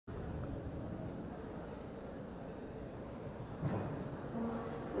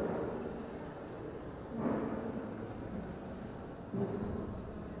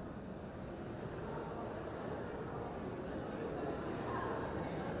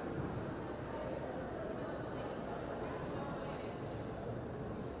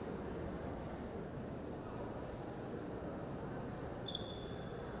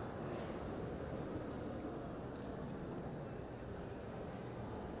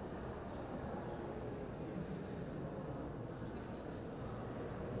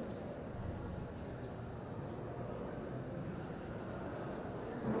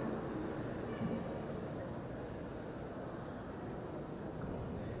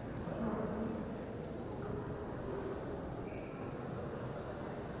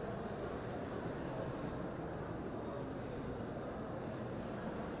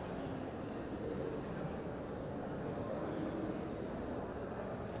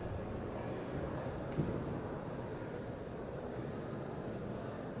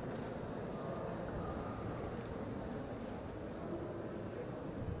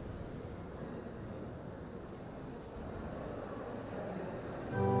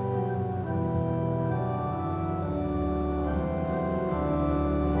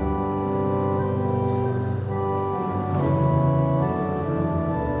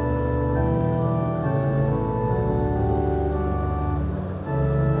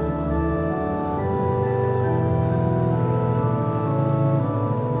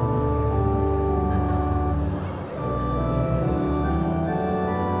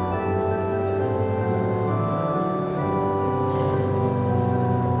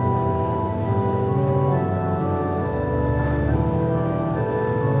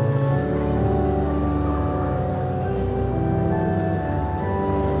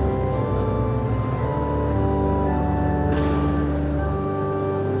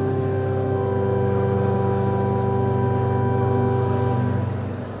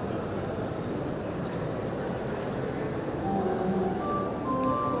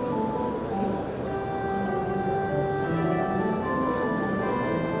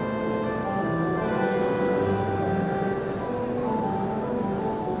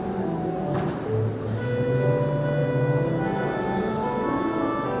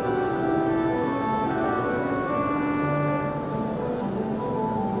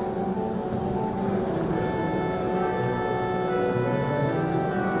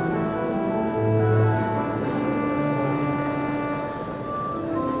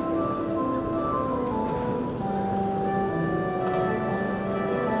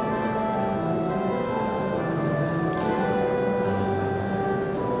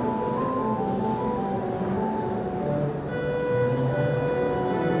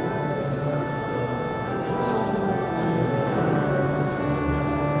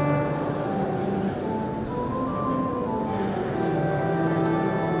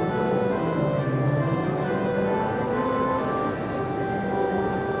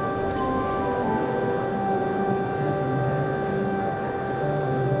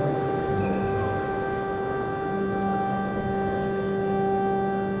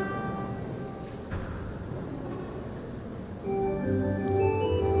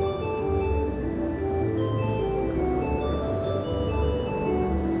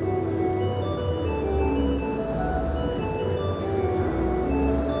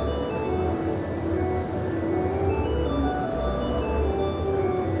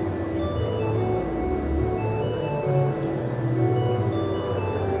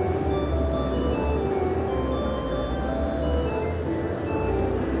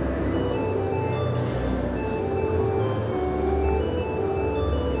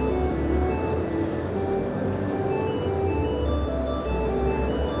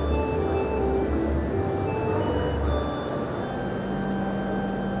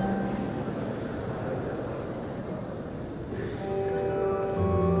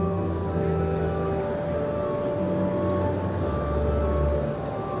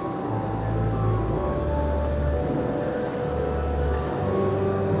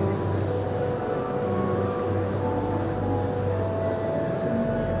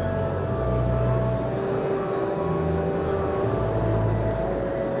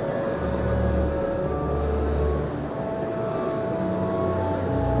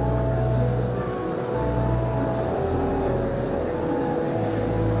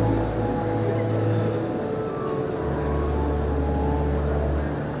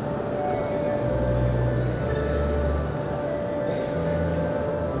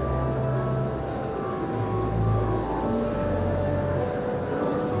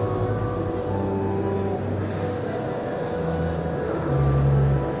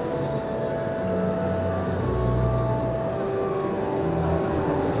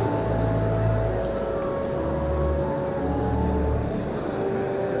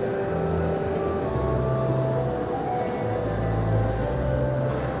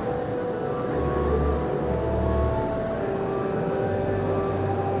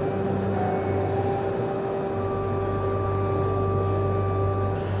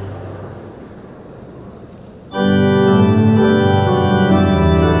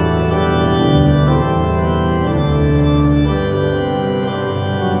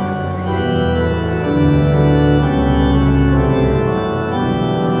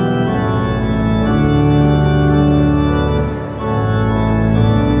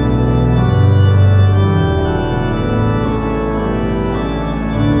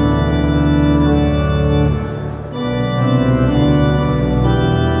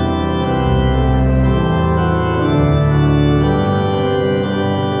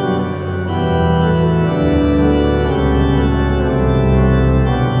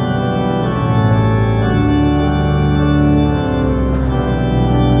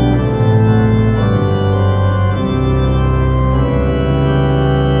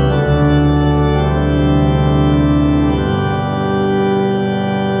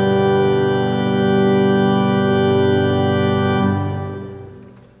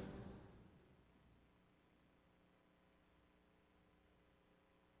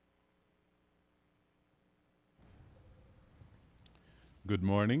Good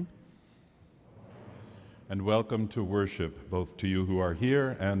morning, and welcome to worship, both to you who are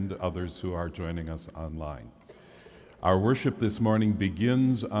here and others who are joining us online. Our worship this morning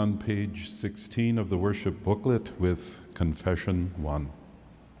begins on page 16 of the worship booklet with Confession 1.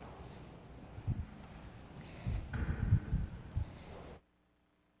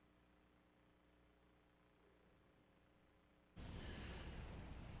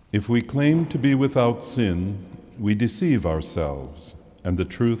 If we claim to be without sin, we deceive ourselves, and the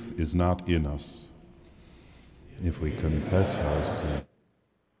truth is not in us. If we confess our sin,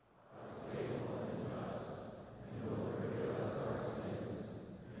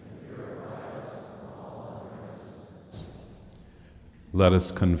 let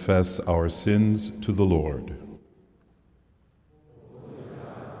us confess our sins to the Lord.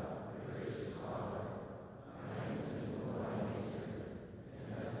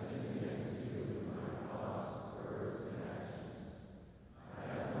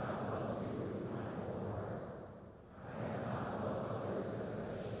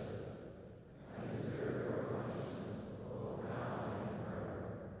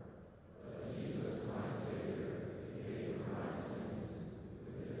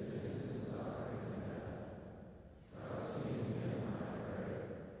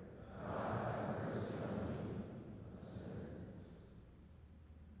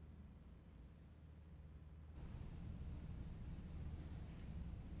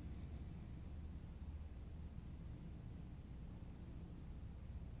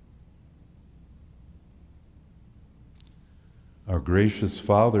 Our gracious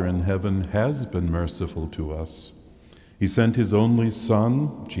Father in heaven has been merciful to us. He sent his only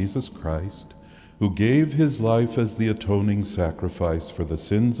Son, Jesus Christ, who gave his life as the atoning sacrifice for the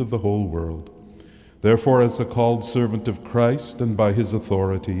sins of the whole world. Therefore, as a called servant of Christ and by his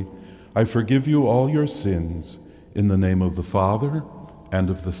authority, I forgive you all your sins in the name of the Father, and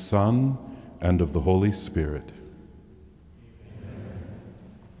of the Son, and of the Holy Spirit.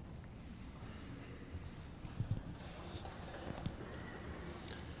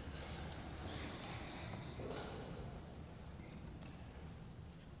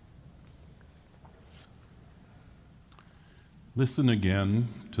 Listen again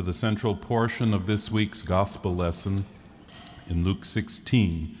to the central portion of this week's gospel lesson in Luke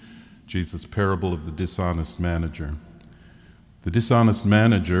 16, Jesus' parable of the dishonest manager. The dishonest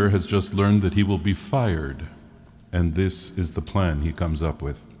manager has just learned that he will be fired, and this is the plan he comes up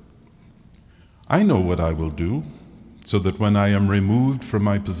with. I know what I will do, so that when I am removed from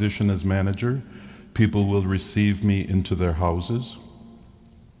my position as manager, people will receive me into their houses.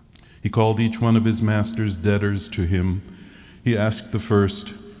 He called each one of his master's debtors to him. He asked the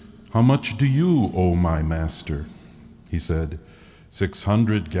first, "How much do you owe my master?" He said,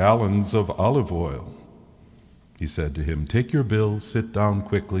 600 gallons of olive oil. He said to him, "Take your bill, sit down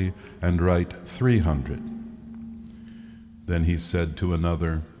quickly, and write 300. Then he said to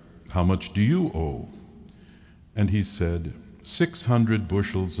another, "How much do you owe?" And he said, 600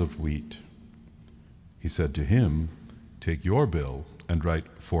 bushels of wheat. He said to him, "Take your bill and write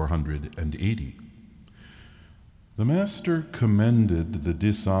 480. The master commended the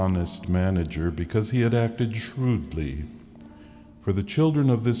dishonest manager because he had acted shrewdly. For the children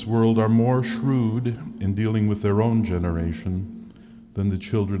of this world are more shrewd in dealing with their own generation than the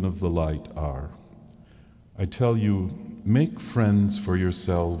children of the light are. I tell you, make friends for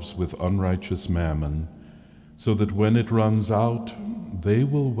yourselves with unrighteous mammon, so that when it runs out, they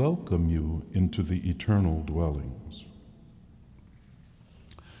will welcome you into the eternal dwellings."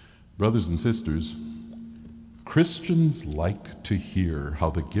 Brothers and sisters, Christians like to hear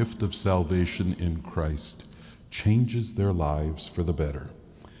how the gift of salvation in Christ changes their lives for the better.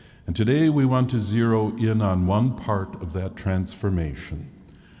 And today we want to zero in on one part of that transformation.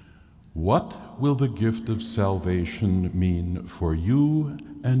 What will the gift of salvation mean for you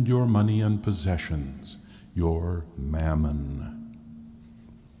and your money and possessions, your mammon?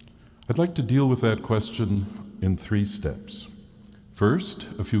 I'd like to deal with that question in 3 steps. First,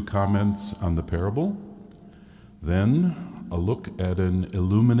 a few comments on the parable. Then, a look at an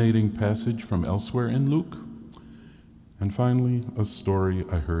illuminating passage from elsewhere in Luke. And finally, a story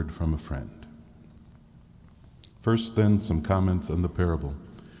I heard from a friend. First, then, some comments on the parable.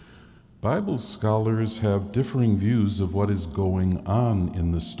 Bible scholars have differing views of what is going on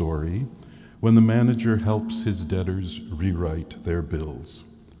in the story when the manager helps his debtors rewrite their bills.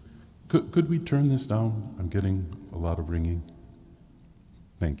 Could we turn this down? I'm getting a lot of ringing.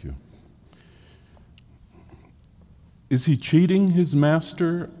 Thank you. Is he cheating his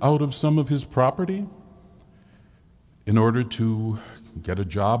master out of some of his property in order to get a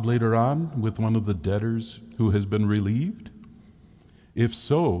job later on with one of the debtors who has been relieved? If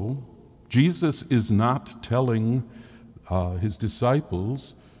so, Jesus is not telling his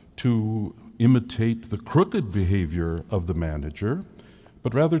disciples to imitate the crooked behavior of the manager,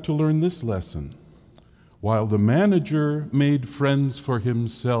 but rather to learn this lesson. While the manager made friends for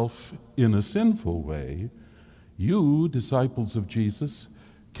himself in a sinful way, you, disciples of Jesus,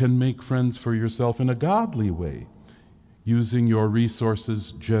 can make friends for yourself in a godly way, using your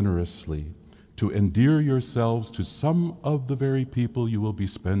resources generously to endear yourselves to some of the very people you will be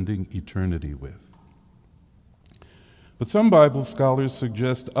spending eternity with. But some Bible scholars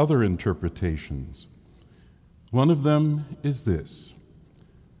suggest other interpretations. One of them is this: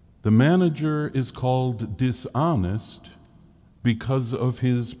 the manager is called dishonest because of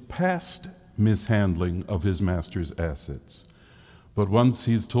his past mishandling of his master's assets. But once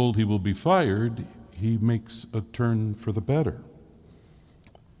he's told he will be fired, he makes a turn for the better.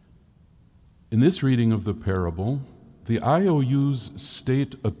 In this reading of the parable, the IOUs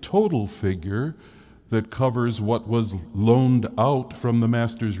state a total figure that covers what was loaned out from the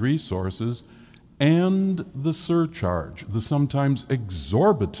master's resources and the surcharge, the sometimes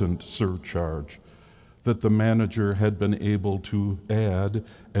exorbitant surcharge that the manager had been able to add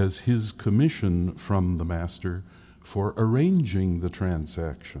as his commission from the master for arranging the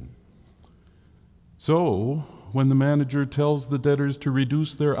transaction. So, when the manager tells the debtors to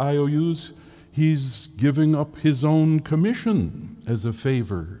reduce their IOUs, he's giving up his own commission as a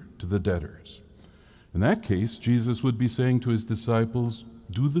favor to the debtors. In that case, Jesus would be saying to his disciples,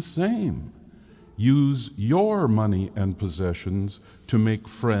 do the same. Use your money and possessions to make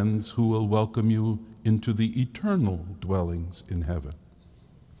friends who will welcome you into the eternal dwellings in heaven.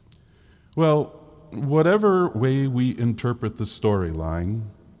 Well, whatever way we interpret the storyline,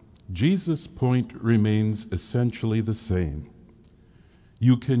 Jesus' point remains essentially the same.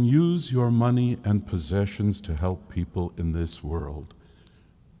 You can use your money and possessions to help people in this world.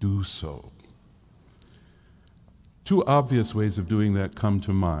 Do so. Two obvious ways of doing that come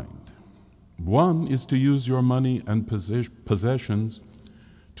to mind. One is to use your money and possessions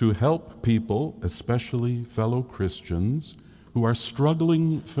to help people, especially fellow Christians, who are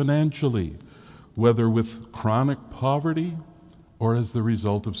struggling financially, whether with chronic poverty or as the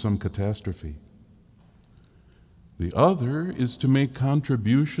result of some catastrophe. The other is to make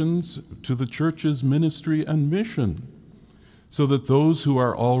contributions to the church's ministry and mission, so that those who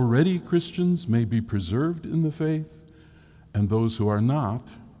are already Christians may be preserved in the faith, and those who are not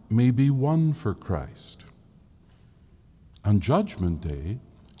may be won for Christ. On Judgment Day,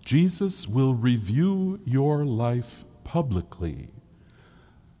 Jesus will review your life publicly,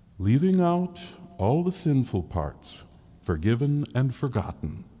 leaving out all the sinful parts, forgiven and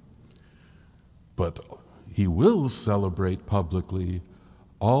forgotten. But he will celebrate publicly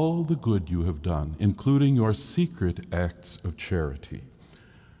all the good you have done, including your secret acts of charity,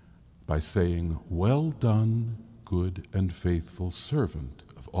 by saying, "Well done, good and faithful servant,"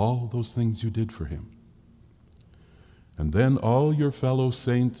 of all those things you did for him. And then all your fellow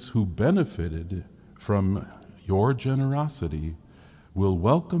saints who benefited from your generosity will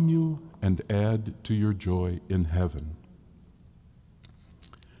welcome you and add to your joy in heaven.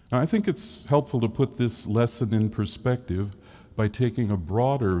 Now, I think it's helpful to put this lesson in perspective by taking a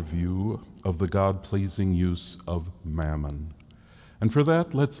broader view of the God-pleasing use of mammon. And for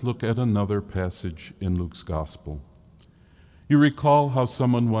that, let's look at another passage in Luke's Gospel. You recall how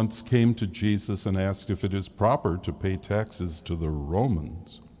someone once came to Jesus and asked if it is proper to pay taxes to the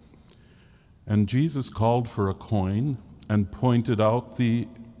Romans. And Jesus called for a coin and pointed out the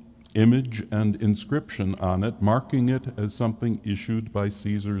image and inscription on it, marking it as something issued by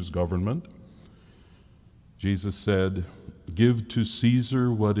Caesar's government. Jesus said, "Give to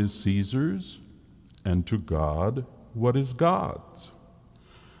Caesar what is Caesar's, and to God what is God's."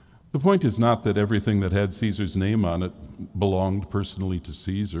 The point is not that everything that had Caesar's name on it belonged personally to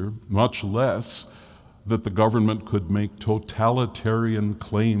Caesar, much less that the government could make totalitarian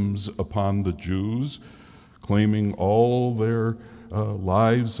claims upon the Jews, claiming all their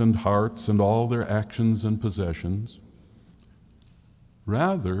lives and hearts and all their actions and possessions.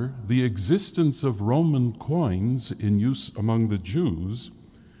 Rather, the existence of Roman coins in use among the Jews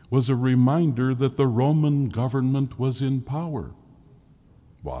was a reminder that the Roman government was in power.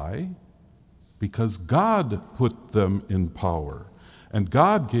 Why? Because God put them in power, and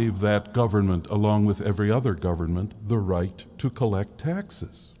God gave that government, along with every other government, the right to collect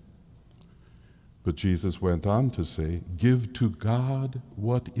taxes. But Jesus went on to say, "Give to God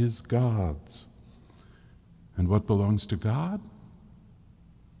what is God's." And what belongs to God?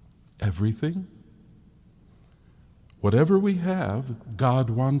 Everything. Whatever we have, God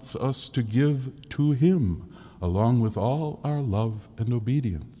wants us to give to Him, along with all our love and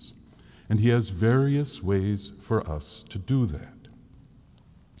obedience. And He has various ways for us to do that.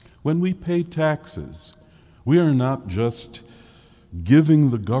 When we pay taxes, we are not just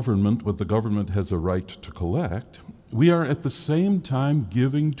giving the government what the government has a right to collect. We are at the same time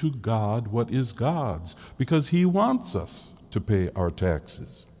giving to God what is God's, because He wants us to pay our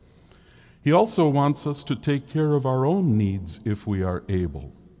taxes. He also wants us to take care of our own needs if we are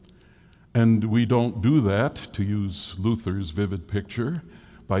able. And we don't do that, to use Luther's vivid picture,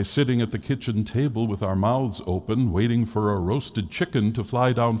 by sitting at the kitchen table with our mouths open, waiting for a roasted chicken to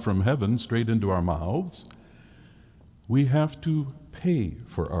fly down from heaven straight into our mouths. We have to pay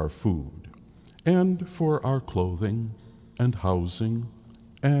for our food, and for our clothing, and housing,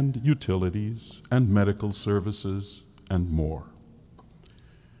 and utilities, and medical services, and more.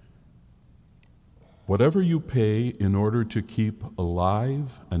 Whatever you pay in order to keep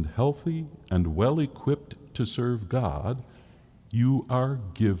alive and healthy and well-equipped to serve God, you are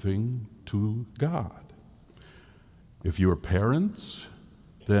giving to God. If you are parents,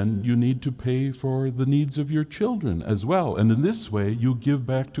 then you need to pay for the needs of your children as well. And in this way, you give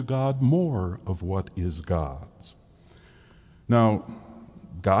back to God more of what is God's. Now,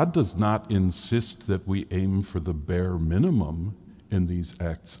 God does not insist that we aim for the bare minimum in these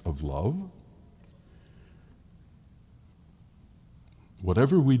acts of love.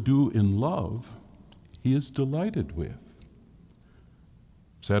 Whatever we do in love, He is delighted with.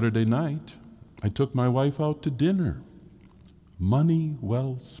 Saturday night, I took my wife out to dinner. Money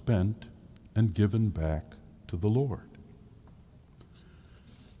well spent and given back to the Lord.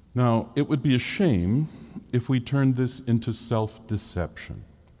 Now, it would be a shame if we turned this into self-deception,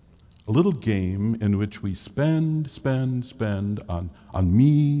 a little game in which we spend on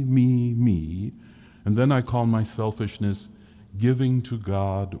me, and then I call my selfishness giving to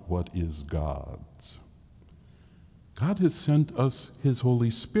God what is God's. God has sent us His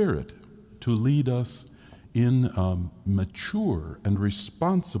Holy Spirit to lead us in mature and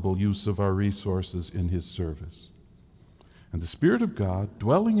responsible use of our resources in His service. And the Spirit of God,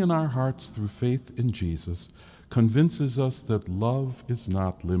 dwelling in our hearts through faith in Jesus, convinces us that love is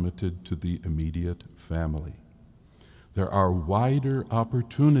not limited to the immediate family. There are wider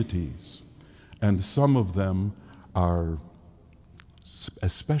opportunities, and some of them are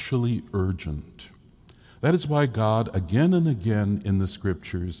especially urgent. That is why God, again and again in the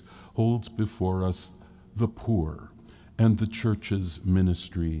Scriptures, holds before us the poor and the church's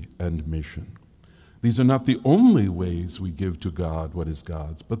ministry and mission. These are not the only ways we give to God what is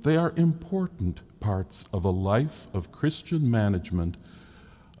God's, but they are important parts of a life of Christian management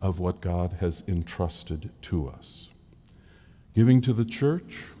of what God has entrusted to us. Giving to the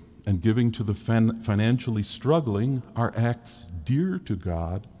church and giving to the financially struggling are acts dear to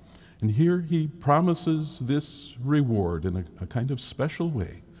God, and here He promises this reward in a kind of special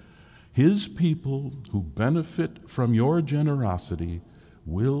way. His people who benefit from your generosity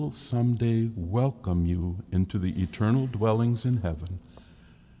will someday welcome you into the eternal dwellings in heaven.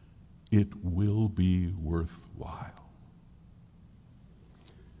 It will be worthwhile.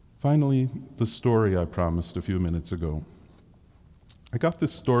 Finally, the story I promised a few minutes ago. I got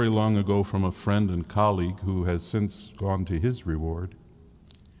this story long ago from a friend and colleague who has since gone to his reward.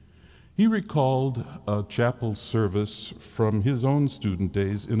 He recalled a chapel service from his own student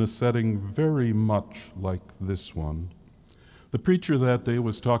days in a setting very much like this one. The preacher that day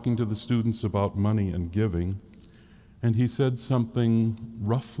was talking to the students about money and giving, and he said something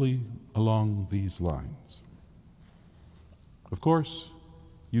roughly along these lines. Of course,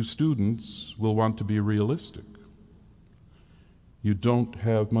 you students will want to be realistic. You don't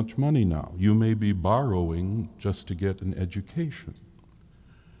have much money now. You may be borrowing just to get an education.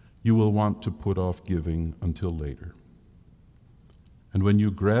 You will want to put off giving until later. And when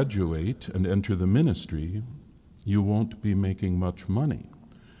you graduate and enter the ministry, you won't be making much money.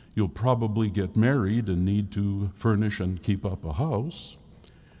 You'll probably get married and need to furnish and keep up a house.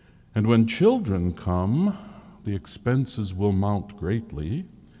 And when children come, the expenses will mount greatly.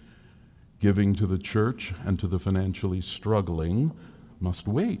 Giving to the church and to the financially struggling must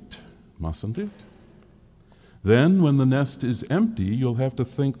wait, mustn't it? Then, when the nest is empty, you'll have to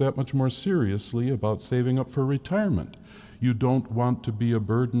think that much more seriously about saving up for retirement. You don't want to be a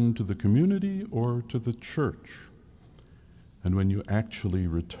burden to the community or to the church. And when you actually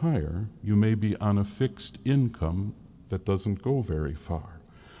retire, you may be on a fixed income that doesn't go very far.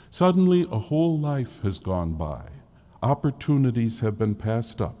 Suddenly, a whole life has gone by. Opportunities have been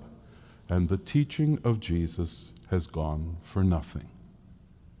passed up, and the teaching of Jesus has gone for nothing.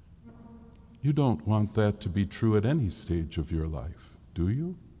 You don't want that to be true at any stage of your life, do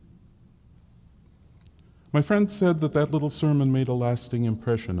you? My friend said that that little sermon made a lasting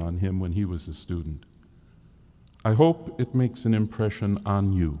impression on him when he was a student. I hope it makes an impression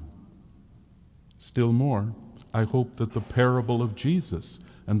on you. Still more, I hope that the parable of Jesus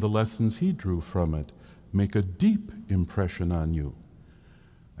and the lessons he drew from it make a deep impression on you,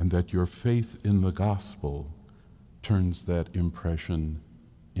 and that your faith in the gospel turns that impression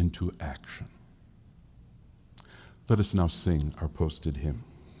into action. Let us now sing our posted hymn.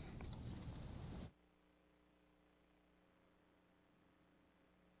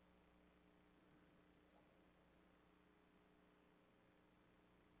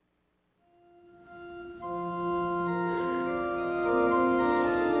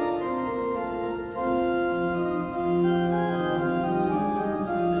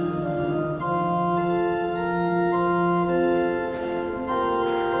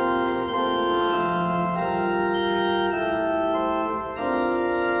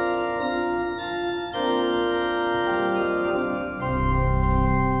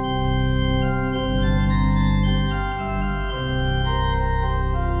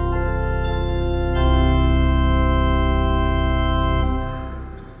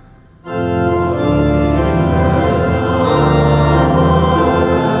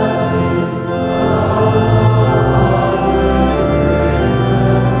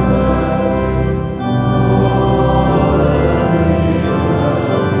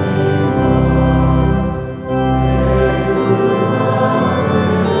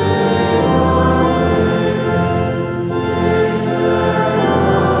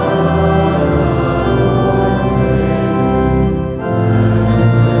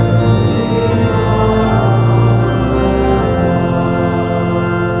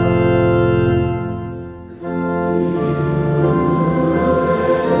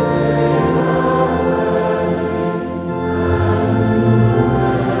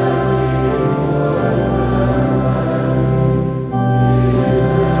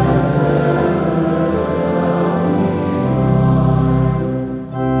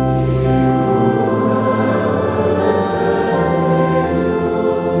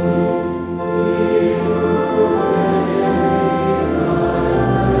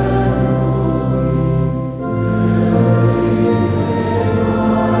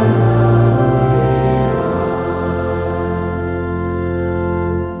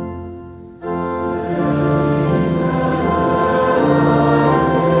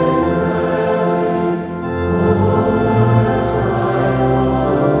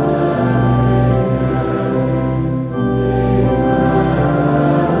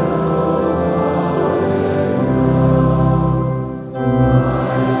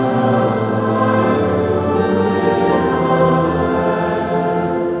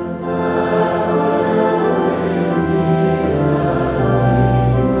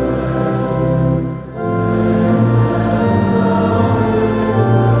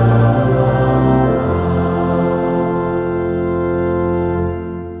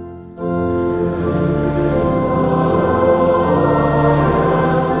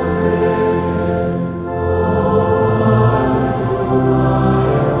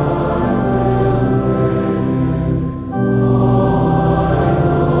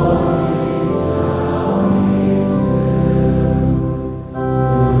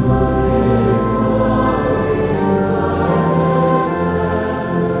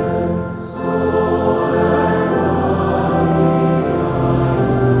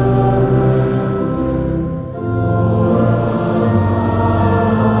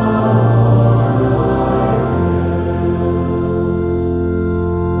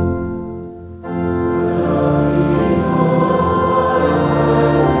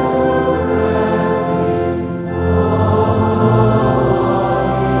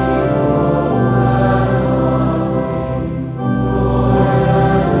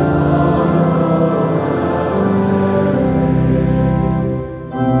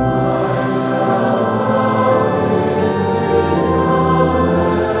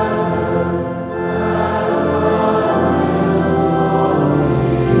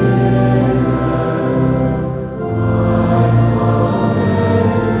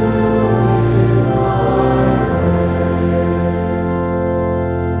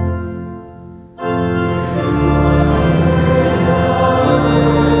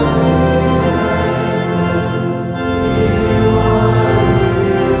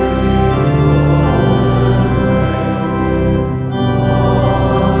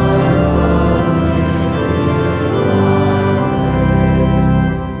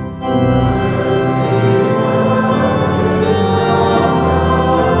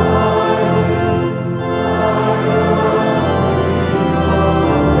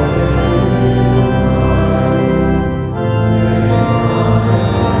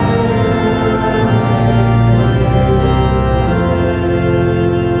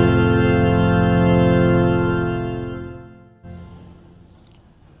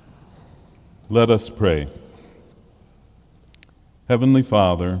 Let us pray. Heavenly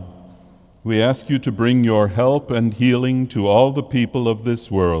Father, we ask you to bring your help and healing to all the people of this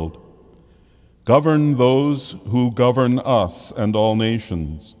world. Govern those who govern us and all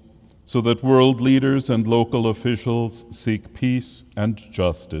nations, so that world leaders and local officials seek peace and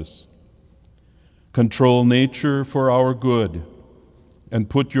justice. Control nature for our good, and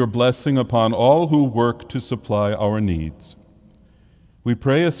put your blessing upon all who work to supply our needs. We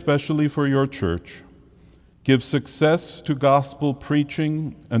pray especially for your church. Give success to gospel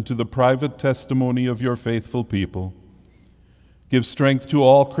preaching and to the private testimony of your faithful people. Give strength to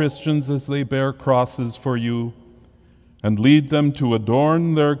all Christians as they bear crosses for you, and lead them to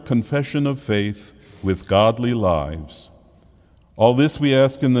adorn their confession of faith with godly lives. All this we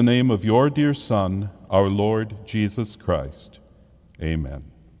ask in the name of your dear Son, our Lord Jesus Christ. Amen.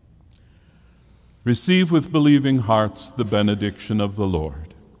 Receive with believing hearts the benediction of the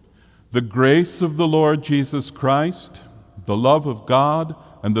Lord. The grace of the Lord Jesus Christ, the love of God,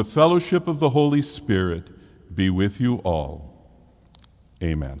 and the fellowship of the Holy Spirit be with you all.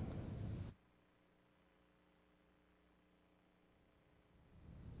 Amen.